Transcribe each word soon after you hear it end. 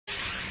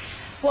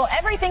Well,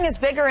 everything is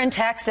bigger in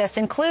Texas,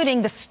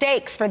 including the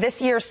stakes for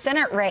this year's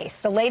Senate race.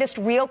 The latest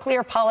Real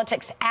Clear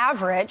Politics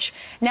average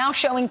now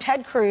showing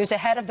Ted Cruz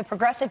ahead of the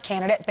progressive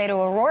candidate Beto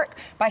O'Rourke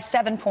by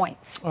 7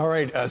 points. All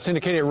right.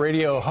 Syndicated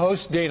radio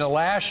host Dana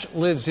Loesch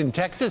lives in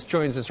Texas,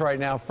 joins us right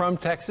now from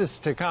Texas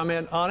to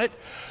comment on it.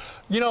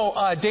 You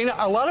know, Dana,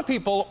 a lot of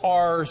people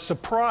are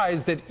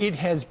surprised that it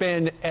has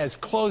been as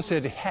close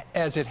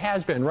as it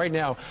has been. Right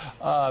now,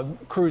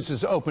 Cruz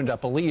has opened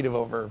up a lead of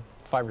over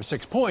 5 or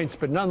 6 points,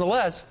 but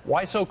nonetheless,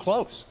 why so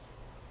close?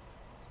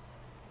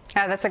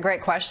 Yeah, that's a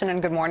great question,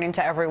 and good morning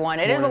to everyone.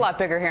 It is a lot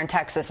bigger here in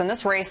Texas, and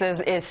this race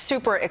is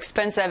super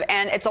expensive,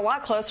 and it's a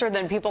lot closer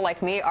than people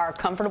like me are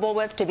comfortable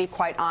with, to be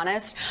quite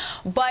honest.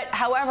 But,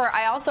 however,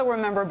 I also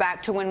remember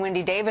back to when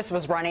Wendy Davis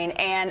was running,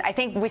 and I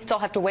think we still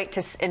have to wait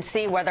and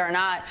see whether or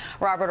not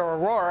Beto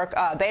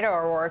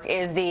O'Rourke,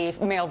 is the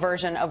male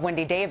version of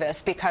Wendy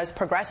Davis, because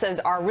progressives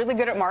are really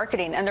good at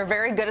marketing, and they're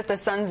very good at the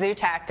Sun Tzu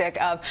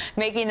tactic of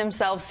making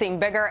themselves seem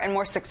bigger and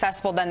more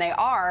successful than they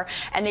are,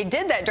 and they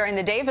did that during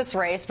the Davis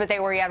race, but they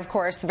were yet of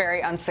course,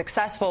 very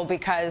unsuccessful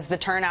because the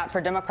turnout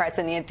for Democrats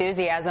and the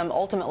enthusiasm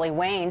ultimately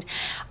waned.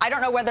 I don't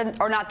know whether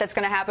or not that's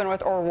going to happen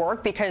with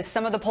O'Rourke, because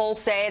some of the polls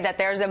say that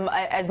there's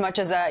as much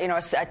as a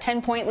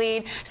 10-point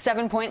lead,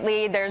 7-point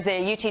lead. There's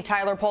a UT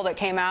Tyler poll that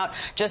came out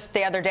just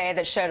the other day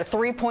that showed a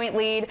 3-point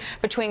lead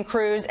between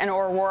Cruz and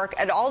O'Rourke.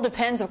 It all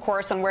depends, of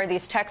course, on where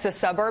these Texas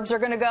suburbs are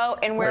going to go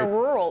and where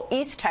rural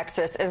East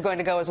Texas is going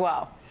to go as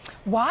well.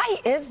 Why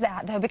is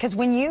that, though? Because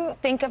when you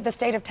think of the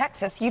state of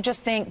Texas, you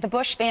just think the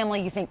Bush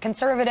family, you think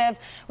conservative.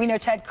 We know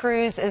Ted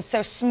Cruz is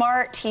so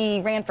smart.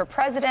 He ran for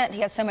president.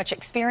 He has so much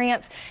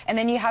experience. And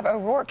then you have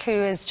O'Rourke, who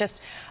is just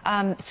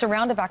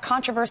surrounded by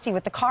controversy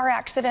with the car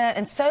accident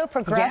and so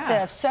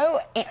progressive,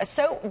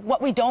 so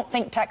what we don't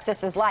think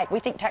Texas is like. We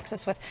think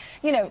Texas with,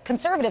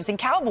 conservatives and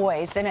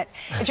cowboys. And it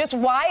just,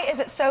 why is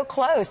it so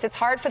close? It's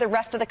hard for the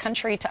rest of the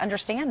country to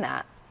understand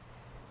that.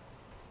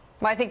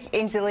 Well, I think,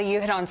 Ainsley, you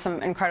hit on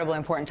some incredibly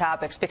important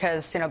topics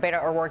because,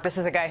 Beto O'Rourke, this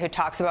is a guy who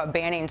talks about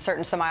banning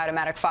certain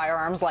semi-automatic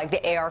firearms like the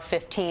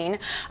AR-15.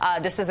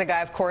 This is a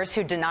guy, of course,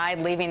 who denied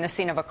leaving the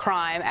scene of a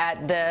crime at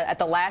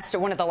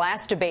one of the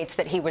last debates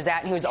that he was at.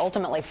 And he was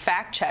ultimately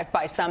fact-checked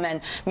by some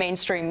in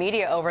mainstream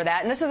media over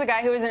that. And this is a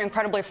guy who is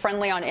incredibly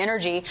friendly on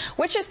energy,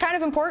 which is kind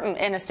of important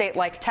in a state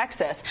like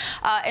Texas.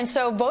 And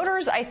so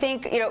voters, I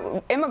think,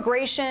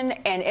 immigration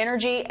and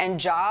energy and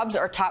jobs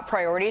are top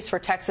priorities for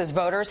Texas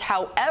voters.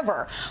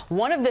 However,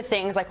 one of the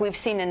things, like we've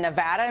seen in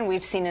Nevada and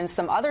we've seen in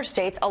some other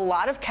states, a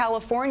lot of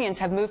Californians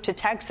have moved to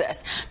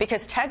Texas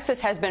because Texas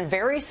has been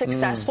very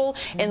successful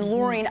in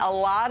luring a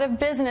lot of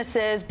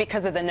businesses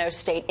because of the no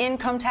state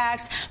income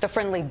tax, the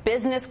friendly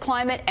business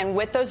climate. And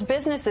with those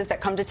businesses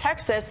that come to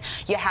Texas,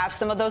 you have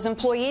some of those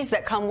employees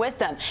that come with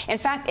them. In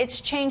fact,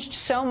 it's changed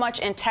so much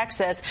in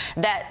Texas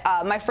that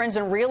my friends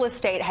in real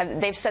estate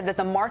they've said that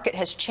the market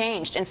has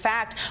changed. In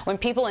fact, when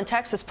people in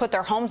Texas put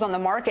their homes on the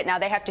market, now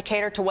they have to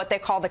cater to what they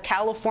call the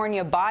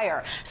California buyer.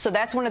 So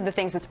that's one of the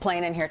things that's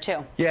playing in here,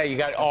 too. Yeah, you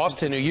got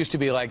Austin, who used to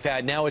be like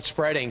that. Now it's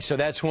spreading. So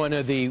that's one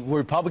of the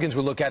Republicans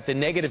would look at the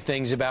negative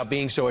things about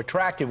being so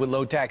attractive with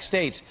low-tax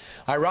states.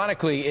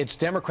 Ironically, it's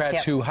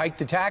Democrats who hike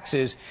the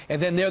taxes,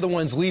 and then they're the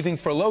ones leaving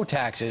for low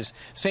taxes.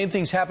 Same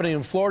thing's happening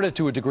in Florida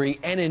to a degree,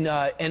 and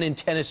in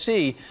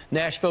Tennessee,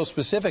 Nashville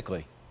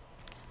specifically.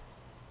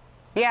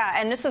 Yeah,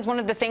 and this is one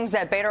of the things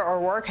that Beto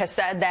O'Rourke has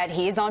said that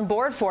he's on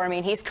board for. I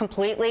mean, he's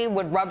completely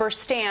would rubber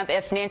stamp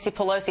if Nancy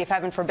Pelosi, if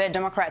heaven forbid,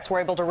 Democrats were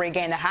able to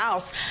regain the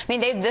House. I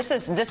mean, this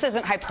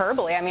isn't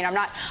hyperbole. I mean, I'm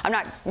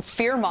not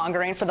fear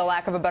mongering, for the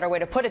lack of a better way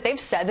to put it. They've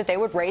said that they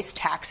would raise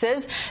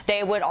taxes.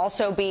 They would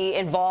also be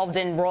involved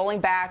in rolling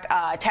back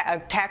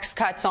tax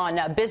cuts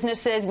on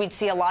businesses. We'd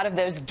see a lot of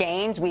those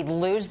gains. We'd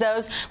lose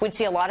those. We'd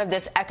see a lot of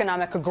this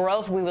economic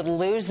growth. We would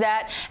lose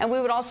that, and we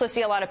would also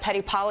see a lot of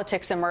petty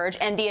politics emerge.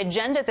 And the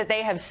agenda that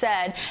they have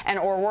said, and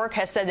O'Rourke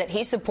has said that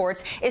he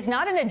supports, is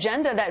not an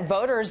agenda that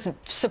voters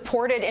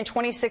supported in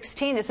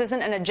 2016. This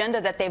isn't an agenda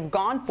that they've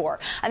gone for.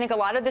 I think a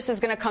lot of this is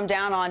going to come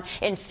down on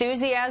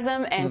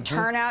enthusiasm and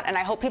turnout, and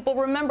I hope people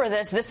remember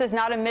this. This is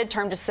not a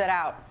midterm to sit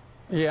out.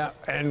 Yeah,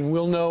 and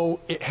we'll know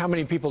how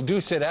many people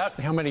do sit out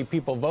and how many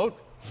people vote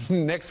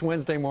next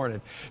Wednesday morning.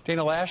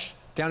 Dana Loesch,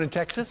 down in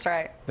Texas. That's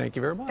right. Thank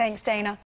you very much. Thanks, Dana.